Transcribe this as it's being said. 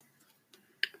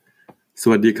ส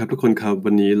วัสดีครับทุกคนครับ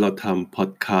วันนี้เราทำพอ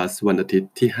ดคาสต์วันอาทิต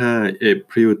ย์ที่5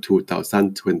 April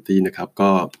 2020นะครับ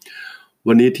ก็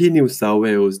วันนี้ที่ New South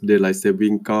Wales Daylight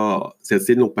Saving ก็เสร็จ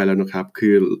สิ้นลงไปแล้วนะครับคื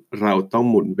อเราต้อง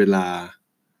หมุนเวลา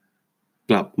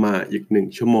กลับมาอีก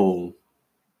1ชั่วโมง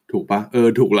ถูกปะ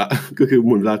ถูกละ ก็คือห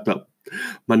มุนเวลากลับ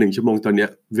มา1ชั่วโมงตอนเนี้ย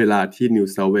เวลาที่ New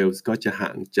South Wales ก็จะห่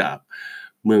างจาก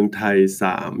เมืองไทย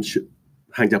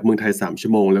ห่างจากเมืองไทย3ชั่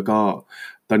วโมงแล้วก็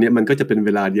ตอนนี้มันก็จะเป็นเว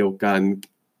ลาเดียวกัน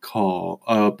ของ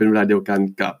เป็นเวลาเดียวกัน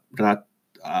กับรัฐ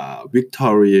วิกตอ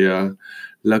เรีย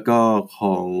แล้วก็ข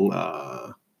อง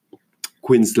ค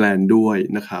วีนสแลนด์ด้วย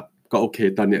นะครับก็โอเค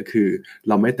ตอนเนี้ยคือเ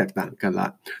ราไม่แตกต่างกันละ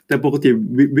แต่ปกติ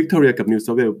วิกตอเรียกับนิวเซ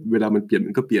าท์เวลส์เวลามันเปลี่ยน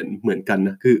มันก็เปลี่ยนเหมือนกันน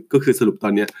ะก็คือสรุปตอ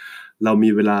นเนี้ยเรามี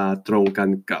เวลาตรงกัน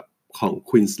กับของ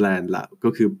ควีนสแลนด์ละก็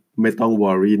คือไม่ต้องว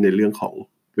อรี่ในเรื่องของ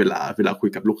เวลาคุย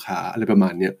กับลูกค้าอะไรประมา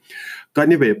ณเนี้ยก็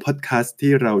anyway podcast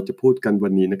ที่เราจะพูดกันวั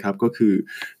นนี้นะครับก็คือ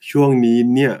ช่วงนี้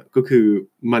เนี่ยก็คือ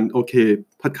มันโอเค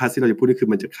podcast ที่เราจะพูดนี่คือ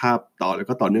มันจะคาบต่อแล้ว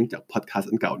ก็ต่อเนื่องจาก podcast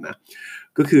อันเก่านะ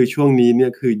ก็คือช่วงนี้เนี่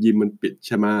ยคือยิมมันปิดใ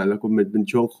ช่ไหมแล้วก็มันเป็น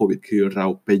ช่วงโควิดคือเรา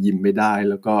ไปยิมไม่ได้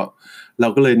แล้วก็เรา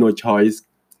ก็เลย no choice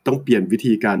ต้องเปลี่ยนวิ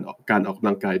ธีการออกกำ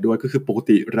ลังกายด้วยก็คือปก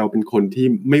ติเราเป็นคนที่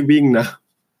ไม่วิ่งนะ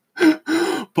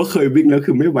เพราะเคยวิ่งแล้ว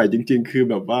คือไม่ไหวจริงๆคือ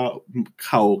แบบว่าเ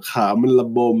ข่าขามันระ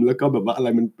บมแล้วก็แบบว่าอะไร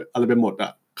ไปหมดอ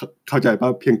ะเข้าใจป่ะ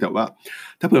เพียงแต่ว่า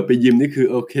ถ้าเผื่อไปยิมนี่คือ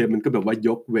โอเคมันก็แบบว่าย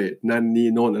กเวทนั่นนี่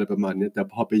โน่นอะไรประมาณนี้แต่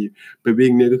พอไปวิ่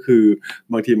งเนี่ยก็คือ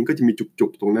บางทีมันก็จะมีจุ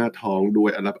กๆตรงหน้าท้องด้ว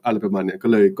ยอะไรประมาณนี้ก็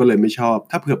เลยไม่ชอบ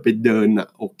ถ้าเผื่อไปเดินอะ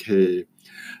โอเค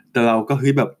แต่เราก็เฮ้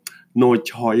ยแบบ no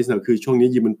choice นะคือช่วงนี้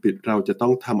ยิมมันปิดเราจะต้อ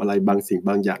งทำอะไรบางสิ่ง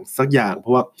บางอย่างสักอย่างเพ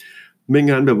ราะว่าไม่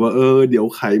งั้นแบบว่าเดี๋ยว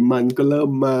ไขมันก็เริ่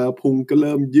มมาพุงก็เ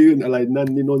ริ่มยื่นอะไรนั่น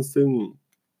นี่โน่นซึ่ง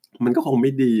มันก็คงไ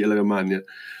ม่ดีอะไรประมาณเนี้ย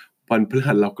วันพฤ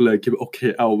หัสเราก็เลยคิดว่าโอเค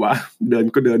เอาวะเดิน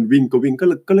ก็เดินวิ่งก็วิ่ง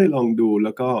ก็เลยลองดูแ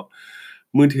ล้วก็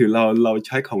มือถือเราใ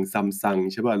ช้ของ Samsung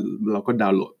ใช่ป่ะเราก็ดา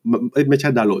วน์โหลดไม่ใช่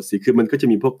ดาวน์โหลดสิคือมันก็จะ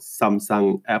มีพวก Samsung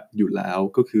แอปอยู่แล้ว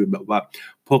ก็คือแบบว่า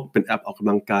พวกเป็นแอปออกก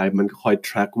ำลังกายมันก็คอย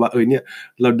track ว่าเนี่ย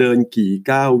เราเดินกี่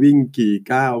ก้าววิ่งกี่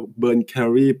ก้าวเบิร์นแคลอ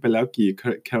รี่ไปแล้วกี่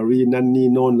แคลอรี่นั่นนี่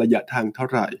โน่นระยะทางเท่า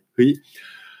ไหร่เฮ้ย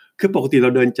คือปกติเรา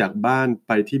เดินจากบ้านไ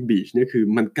ปที่บีชเนี่ยคือ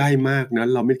มันใกล้มากนะ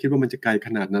เราไม่คิดว่ามันจะไกลข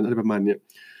นาดนั้นอะไรประมาณเนี้ย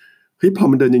เฮ้ยพอ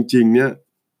มันเดินจริงๆเนี่ย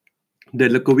เดิ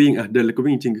นแล้วก็วิ่งเดินแล้วก็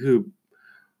วิ่งจริงๆก็คือ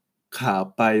ขา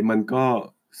ไปมันก็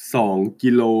2.5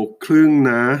 กิโล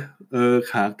นะ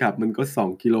ขากลับมันก็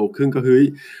2.5 กิโลก็เฮ้ย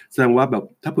แสดงว่าแบบ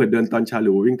ถ้าเผื่อเดินตอนเช้าหรื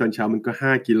อวิ่งตอนเช้ามันก็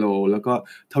5 กิโลแล้วก็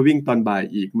ถ้าวิ่งตอนบ่าย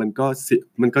อีกมันก็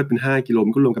เป็น5 กิโล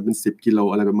มันก็รวมกันเป็น10 กิโล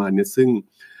อะไรประมาณเนี้ยซึ่ง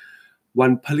วั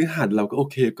นพฤหัสเราก็โอ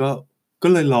เคก็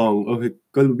เลยลอง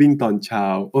ก็วิ่งตอนเช้า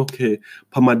โอเค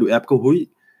พอมาดูแอปก็เ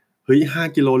ฮ้ย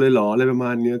5 กิโลเลยเหรออะไรประม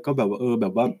าณเนี้ยก็แบบว่าแบ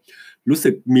บว่ารู้สึ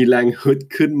กมีแรงฮึด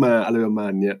ขึ้นมาอะไรประมา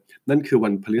ณเนี้ยนั่นคือวั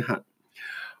นพฤหัส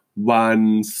วัน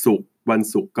ศุก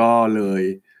ร์ก็เลย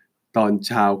ตอนเ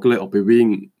ช้าก็เลยออกไปวิ่ง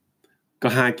ก็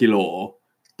5 กิโล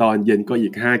ตอนเย็นก็อี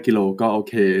ก5 กิโลก็โอ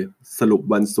เคสรุป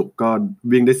วันศุกร์ก็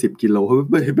วิ่งได้10 กิโล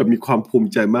แบบมีความภูมิ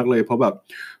ใจมากเลยเพราะแบบ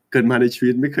เกิดมาในชี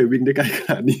วิตไม่เคยวิ่งได้ไกลข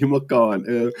นาดนี้มาก่อน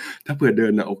ถ้าเผื่อเดิ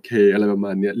นน่ะโอเคอะไรประม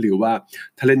าณเนี้ยหรือว่า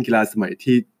ถ้าเล่นกีฬาสมัย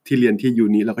ที่เรียนที่ยู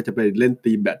นิเราก็จะไปเล่น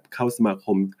ตีแบดเข้าสมาค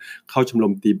มเข้าชมร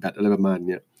มตีแบดอะไรประมาณเ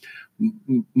นี้ย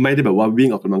ไม่ได้แบบว่าวิ่ง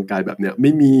ออกกำลังกายแบบเนี้ยไ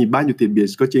ม่มีบ้านอยู่ติดบี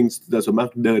ชก็จริงแต่ส่วนมาก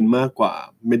เดินมากกว่า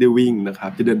ไม่ได้วิ่งนะครับ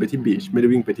จะเดินไปที่บีชไม่ได้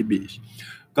วิ่งไปที่บีช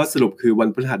ก็สรุปคือวัน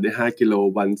พฤหัสได้5 กิโล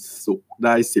วันศุกร์ไ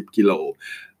ด้10 กิโล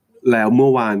แล้วเมื่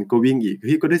อวานก็วิ่งอีกเ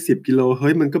ฮ้ยก็ได้10 กิโลเ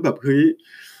ฮ้ยมันก็แบบเฮ้ย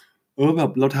แบ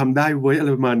บเราทำได้เว้ยอะไร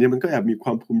ประมาณนี้มันก็แอบมีคว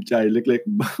ามภูมิใจเล็ก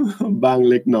ๆบ้าง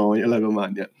เล็กน้อยอะไรประมาณ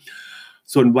เนี้ย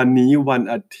ส่วนวันนี้วัน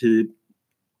อาทิตย์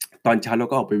ตอนเช้าเรา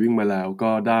ก็ออกไปวิ่งมาแล้ว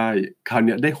ก็ได้คราวเ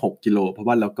นี้ยได้6 กิโลเพราะ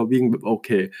ว่าเราก็วิ่งแบบโอเค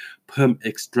เพิ่ม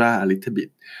extra a little bit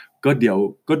ก็เดี๋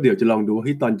ยวจะลองดูว่าเ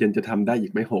ฮ้ยตอนเย็นจะทำได้อี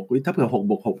กไหม6เฮ้ยถ้าเผื่อ6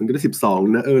บวก6มันก็ได้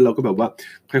12นะเราก็แบบว่า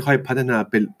ค่อยๆพัฒนา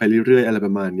ไปเรื่อยๆอะไรป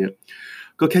ระมาณเนี้ย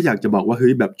ก็แค่อยากจะบอกว่าเฮ้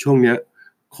ยแบบช่วงเนี้ย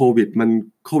โควิดมัน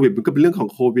ก็เป็นเรื่องของ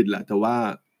โควิดแหละแต่ว่า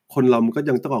คนเรามันก็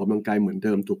ยังต้องออกกำลังกายเหมือนเ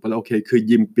ดิมถูกปะล่ะโอเคคือ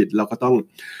ยิมปิดเราก็ต้อง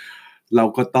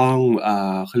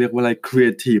เขาเรียกว่าอะไรครีเอ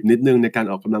ทีฟนิดนึงในการ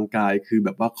ออกกำลังกายคือแบ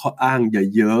บว่าข้ออ้างอย่า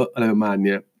เยอะอะไรประมาณเ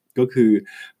นี้ยก็คือ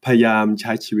พยายามใ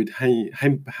ช้ชีวิตใ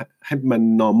ห้มัน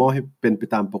normal ให้เป็นไป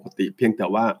ตามปกติเพียงแต่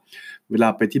ว่าเวลา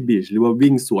ไปที่บีชหรือว่า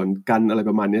วิ่งสวนกันอะไร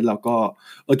ประมาณนี้เราก็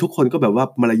ทุกคนก็แบบว่า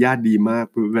มารยาทดีมาก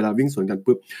เวลาวิ่งสวนกัน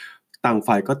ปุ๊บต่าง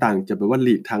ฝ่ายก็ต่างจะแบบว่าห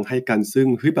ลีกทางให้กันซึ่ง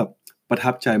เฮ้ยแบบประ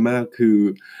ทับใจมากคือ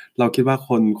เราคิดว่า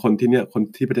คนที่เนี่ยคน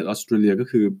ที่ประเทศออสเตรเลียก็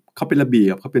คือเขาเป็นระเบีย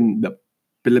บเขาเป็นแบบ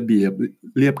เป็นระเบียบ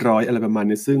เรียบร้อยอะไรประมาณ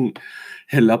นี้ซึ่ง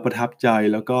เห็นแล้วประทับใจ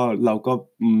แล้วก็เราก็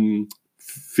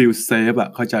feel safe อะ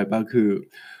เข้าใจป่ะคือ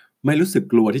ไม่รู้สึก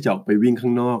กลัวที่จะออกไปวิ่งข้า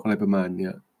งนอกอะไรประมาณเนี้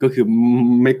ย ก็คือ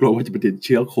ไม่กลัวว่าจะไปติดเ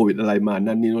ชื้อโควิดอะไรมา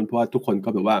นั่นนี่นู่นเพราะว่าทุกคนก็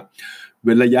แบบว่าเ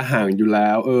ว้นระยะห่างอยู่แล้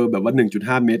วแบบว่า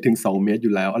 1.5 เมตรถึง 2 เมตรอ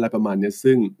ยู่แล้วอะไรประมาณนี้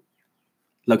ซึ่ง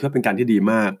เราคิดว่าเป็นการที่ดี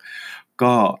มาก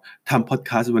ก็ทำพอด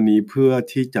คาสต์วันนี้เพื่อ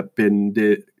ที่จะเป็น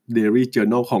Diary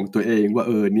Journal ของตัวเองว่า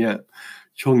เนี่ย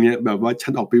ช่วงนี้แบบว่าฉั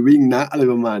นออกไปวิ่งนะอะไร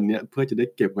ประมาณนี้เพื่อจะได้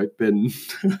เก็บไว้เป็น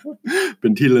เป็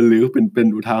นที่ระลึกเป็น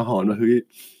อุทาหรณ์ว่าเฮ้ย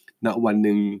ณวันห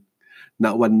นึ่งณ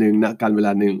การเวล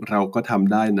าหนึ่งเราก็ท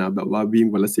ำได้นะแบบว่าวิ่ง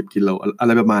วันละ10 กิโลอะไ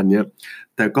รประมาณเนี้ย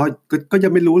แต่ก็ยั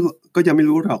งไม่รู้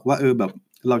หรอกว่าแบบ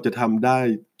เราจะทำได้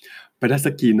ไปได้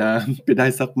สักกี่น้ำไปได้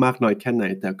สักมากน้อยแค่ไหน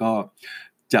แต่ก็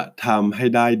จะทำให้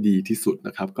ได้ดีที่สุดน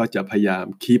ะครับก็จะพยายาม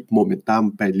คีปโมเมนตัม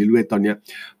ไปเรื่อยๆตอนเนี้ย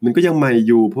มันก็ยังใหม่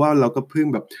อยู่เพราะว่าเราก็เพิ่ง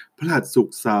แบบพฤหัสศุก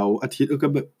ร์เสาร์อาทิตย์ก็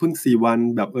แบบเพิ่ง4 วัน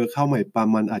แบบเข้าใหม่ประ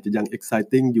มาณอาจจะยัง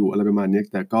exciting อยู่อะไรประมาณนี้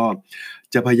แต่ก็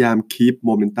จะพยายามคีปโ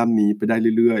มเมนตัมนี้ไปได้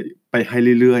เรื่อยๆไปให้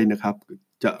เรื่อยๆนะครับ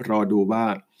จะรอดูว่า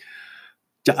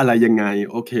จะอะไรยังไง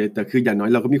โอเคแต่คืออย่างน้อย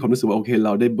เราก็มีความรู้สึกว่าโอเคเร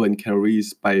าได้เบิร์นแคลอรี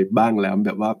ไปบ้างแล้วแ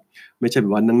บบว่าไม่ใช่แบ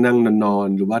บว่านั่งนอน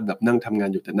หรือว่าแบบนั่งทำงาน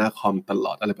อยู่แต่หน้าคอมตล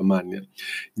อดอะไรประมาณเนี้ย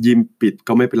ยิมปิด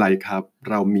ก็ไม่เป็นไรครับ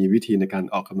เรามีวิธีในการ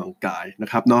ออกกำลังกายนะ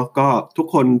ครับเนาะก็ทุก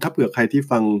คนถ้าเผื่อใครที่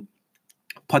ฟัง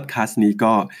พอดแคสต์นี้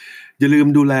ก็อย่าลืม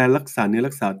ดูแลรักษาเนื้อ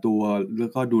รักษาตัวแล้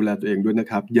วก็ดูแลตัวเองด้วยนะ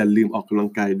ครับอย่าลืมออกกำลัง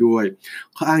กายด้วย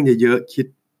ข้ออ้างอย่าเยอะคิ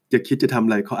ดจะทำอ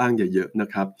ะไรข้ออ้างอย่าเยอะนะ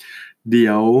ครับเ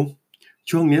ดี๋ยว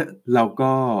ช่วงเนี้ยเรา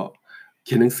ก็เ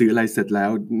ขียนหนังสืออะไรเสร็จแล้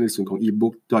วในส่วนของอี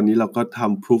บุ๊กตอนนี้เราก็ท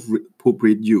ำ proof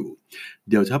read อยู่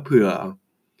เดี๋ยวถ้าเผื่อ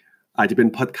อาจจะเป็น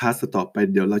พอดแคสต์ต่อไป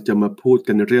เดี๋ยวเราจะมาพูด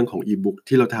กันในเรื่องของอีบุ๊ก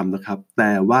ที่เราทำนะครับแ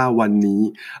ต่ว่าวันนี้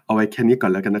เอาไว้แค่นี้ก่อ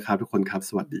นแล้วกันนะครับทุกคนครับ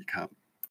สวัสดีครับ